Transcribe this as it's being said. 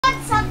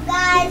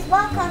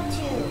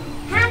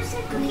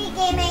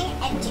Gaming,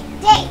 and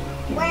today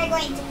we're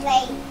going to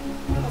play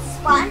the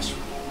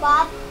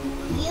SpongeBob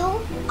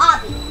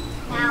Obby.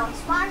 Now,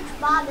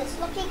 SpongeBob is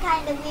looking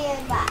kind of weird,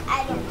 but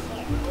I don't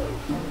care.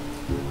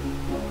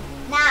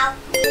 Now,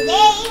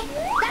 today,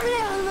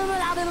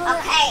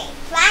 okay,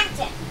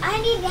 Plankton,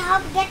 I need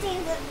help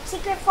getting the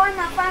secret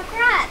formula from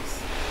crabs.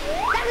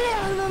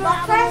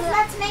 But first,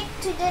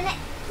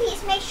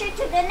 please make sure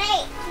to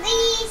donate,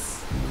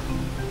 please.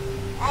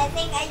 I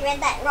think I read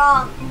that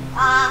wrong.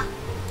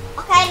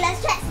 Okay,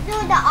 let's just do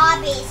the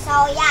obby.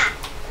 So yeah,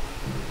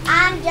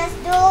 I'm just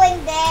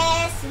doing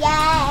this.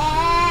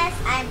 Yes,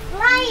 I'm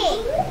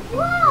flying.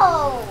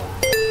 Whoa!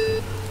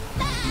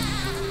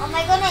 Oh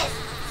my goodness,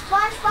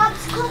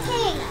 SpongeBob's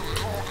cooking.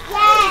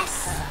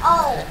 Yes.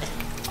 Oh,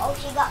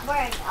 she got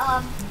burned.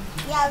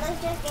 Yeah, let's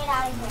just get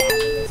out of here. I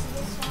think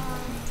this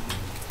one.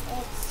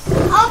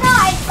 Oh no,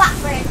 I got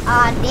burned.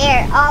 Oh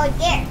dear.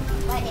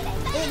 Why did I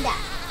do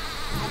that?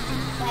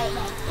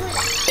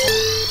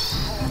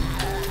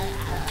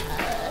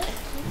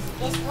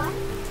 This one?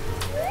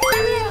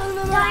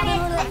 Darn it,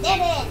 I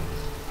didn't.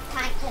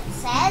 Plankton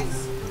says.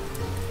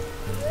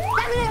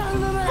 Quick,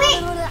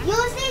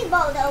 use these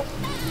bubbles.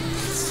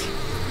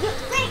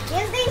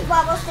 Use these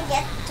bubbles to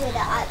get to the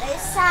other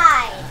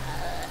side.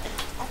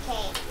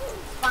 Okay,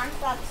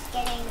 SpongeBob is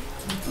getting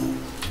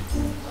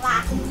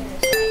laughter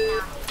right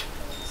now.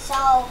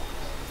 So,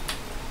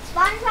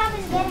 SpongeBob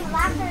is getting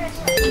laughter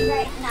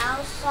right now.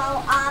 So,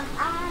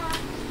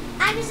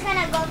 I'm just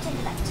gonna go to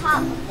the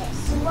top of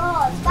this.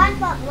 Whoa,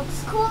 SpongeBob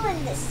looks cool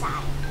in this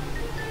side.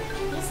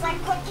 He's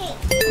like cooking.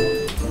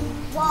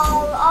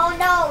 Whoa, oh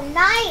no,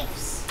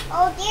 knives.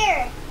 Oh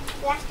dear,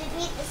 we have to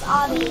beat this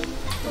obby.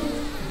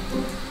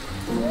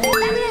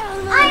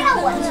 I know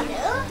what to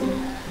do.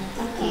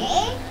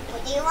 Okay,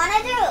 what do you want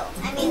to do?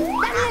 I mean,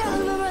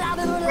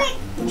 quick,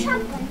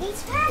 jump on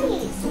these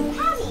patties.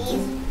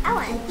 I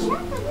want to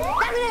jump on them to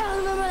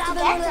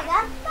get to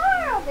that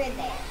door over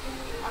there.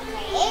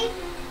 Okay.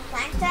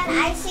 Plankton,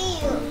 I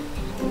see you.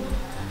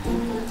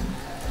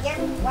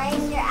 Why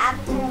is your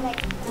avatar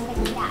like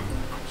that,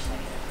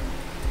 actually?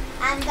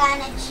 I'm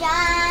gonna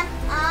jump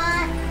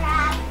on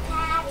crab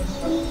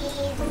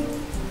patties.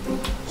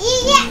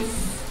 Yes!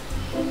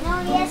 No,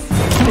 yes. No!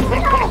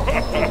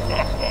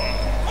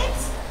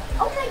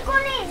 Oh my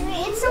goodness,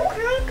 it's so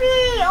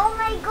creepy. Oh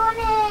my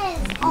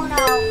goodness. Oh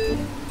no.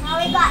 Now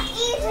we got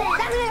eaten.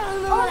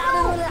 Oh no,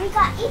 we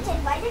got eaten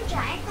by the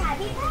giant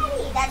Krabby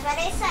Patty. That's what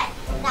I said.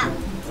 Now.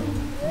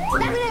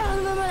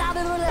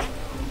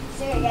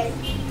 Sorry guys.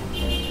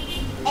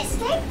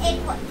 Escape it.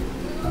 What?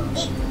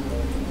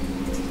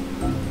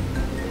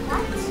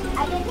 I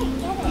didn't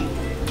get it.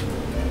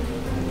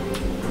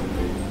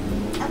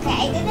 Okay,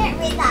 I didn't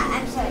read that.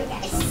 I'm sorry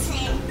guys.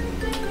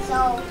 So,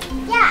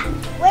 yeah.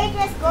 We're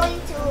just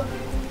going to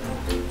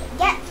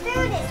get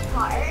through this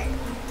part.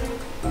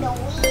 The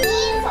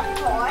weenies, of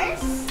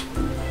course.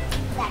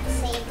 That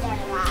saved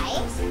our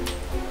lives.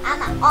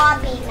 I'm an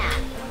obby now.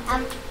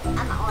 I'm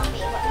an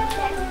obby.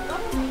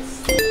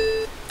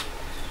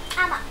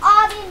 I'm an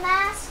obby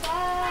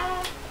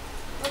master.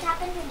 What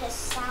happened to this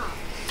sound?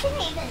 I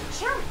didn't even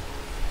jump.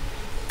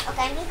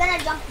 Okay, I'm just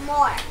gonna jump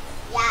more.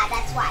 Yeah,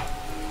 that's why.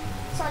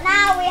 So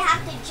now we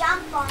have to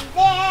jump on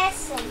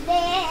this and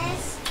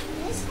this.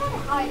 This is kind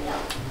of hard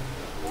though.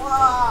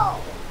 Whoa.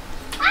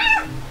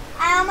 Ah!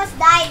 I almost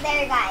died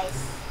there, guys.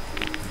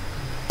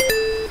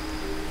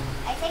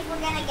 I think we're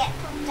gonna get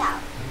pooped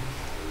out.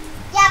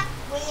 Yep,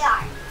 we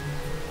are.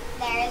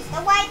 There's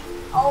the white.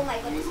 Oh my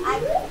goodness,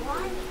 I'm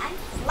flying,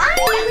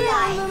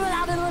 guys.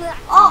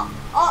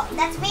 Oh,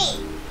 that's me.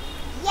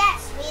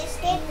 Yes, we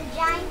escaped the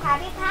giant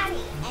Krabby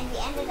Patty, and we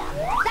ended up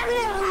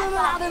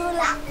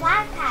that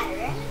flag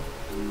pattern.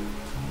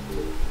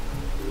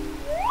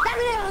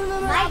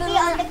 Might be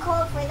on the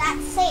code for that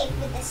safe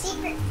with the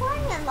secret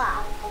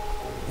formula.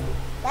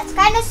 That's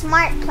kind of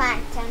smart,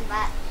 Plankton,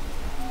 but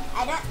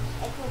I don't.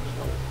 It will be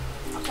cool.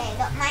 Okay,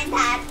 don't mind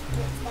that.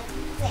 It's the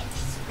glitch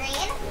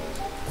screen.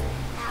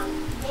 Now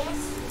this.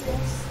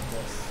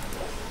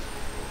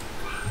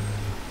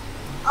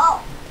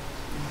 Oh.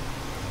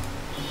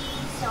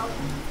 So,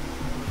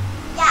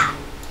 yeah.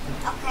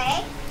 Okay.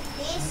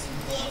 This.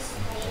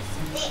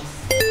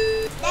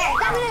 There we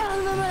go.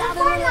 The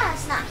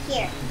formula's not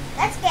here.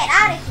 Let's get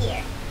out of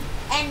here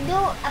and do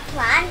a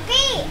plan B.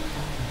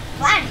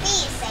 Plan B,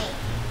 say.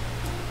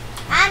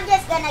 I'm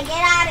just gonna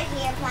get out of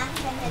here,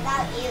 Plankton,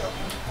 without you.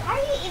 How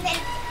are you even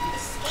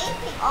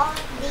escaping all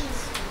of these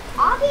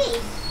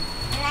obbies?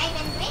 You're not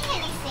even doing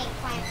anything,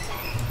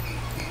 Plankton.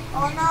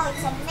 Oh no,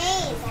 it's a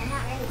maze. I'm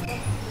not really good at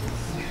these.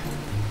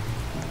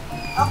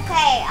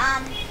 Okay,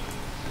 I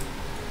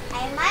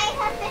might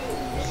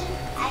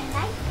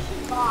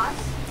be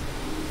lost,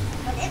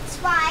 but it's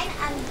fine.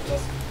 I'm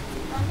just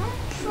gonna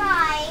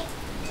try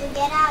to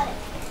get out of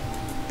here.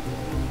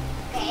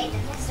 Okay,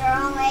 this is the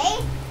wrong way.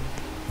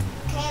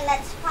 Okay,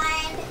 let's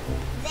find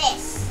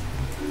this.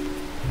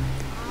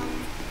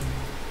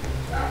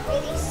 Don't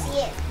really see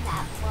it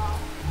that well,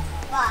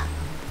 but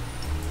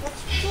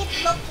let's keep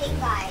looking,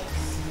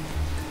 guys.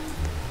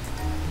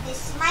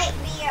 This might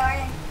be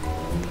our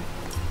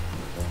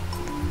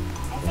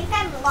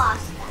I'm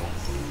lost,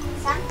 guys.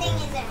 Something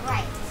isn't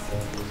right.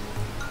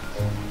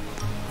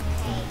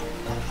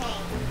 Okay.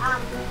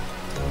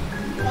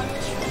 Gonna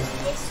choose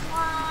this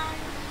one.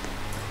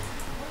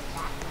 What's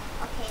that?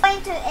 Okay.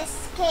 Going to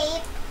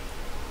escape.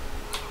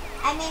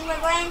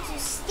 We're going to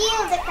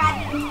steal the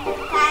Krabby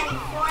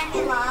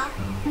formula.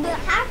 We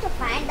have to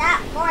find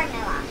that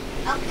formula.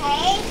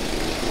 Okay?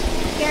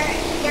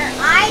 Your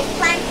eye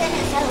plankton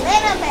is a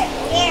little bit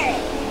weird.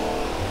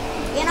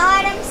 You know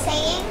what I'm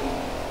saying?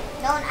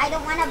 I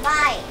don't want to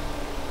buy.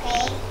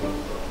 Okay?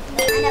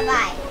 Don't want to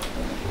buy.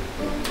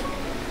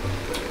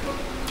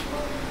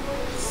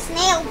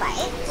 Snail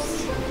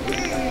bites.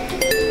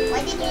 Why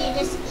did you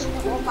just eat the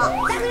whole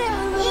box? Ew,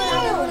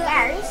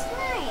 very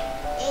slime.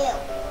 Ew.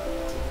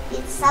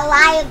 It's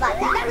saliva,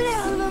 guys.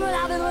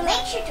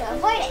 Make sure to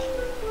avoid it.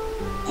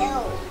 Ew.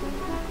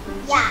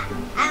 Yeah,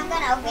 I'm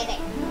gonna avoid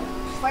it.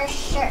 For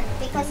sure.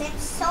 Because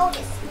it's so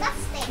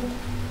disgusting.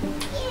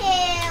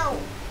 Ew.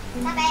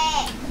 Stop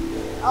it.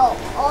 Oh,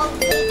 old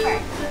paper.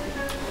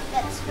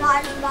 That's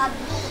SpongeBob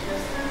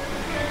memes.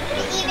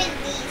 Even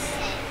these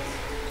things.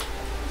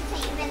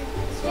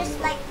 It's just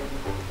like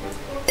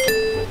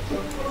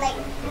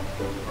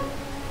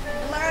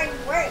blurred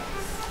words.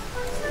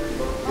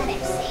 What I'm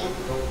saying.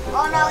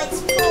 Oh no, it's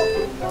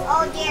poop.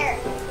 Oh dear.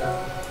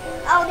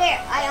 Oh dear.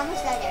 I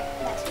almost got there.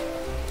 But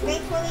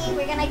gratefully,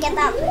 we're gonna get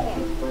out of here.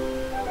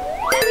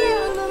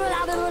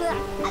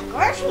 A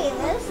grocery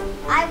list?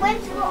 I went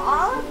through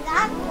all of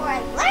that for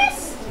a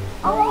list?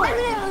 Oh,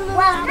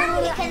 well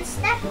now we can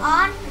step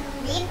on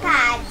green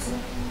pads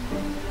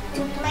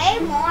to play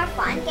more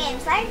fun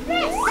games like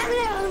this.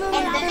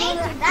 And donate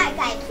to that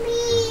guy,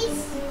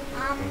 please.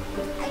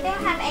 I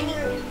don't have any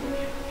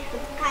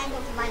kind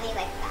of money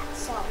like that,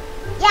 so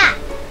yeah.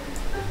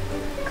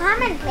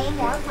 Come and play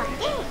more fun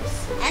games.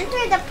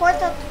 Enter the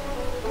portal to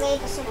play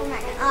the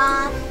supermarket.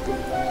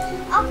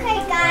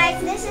 Okay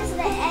guys, this is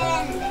the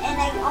end, and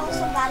I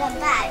also got a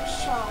badge.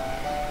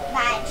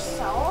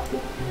 So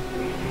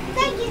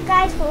thank you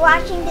guys for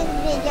watching this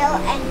video,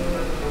 and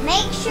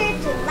make sure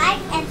to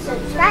like and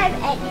subscribe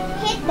and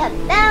hit the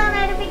bell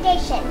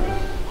notification.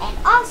 And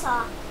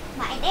also,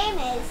 my name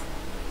is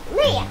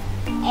Leah,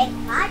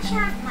 and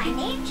my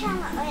name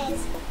channel is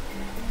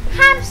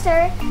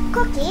Hamster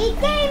Cookie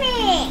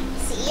Gaming.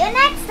 See you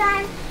next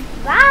time.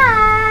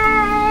 Bye.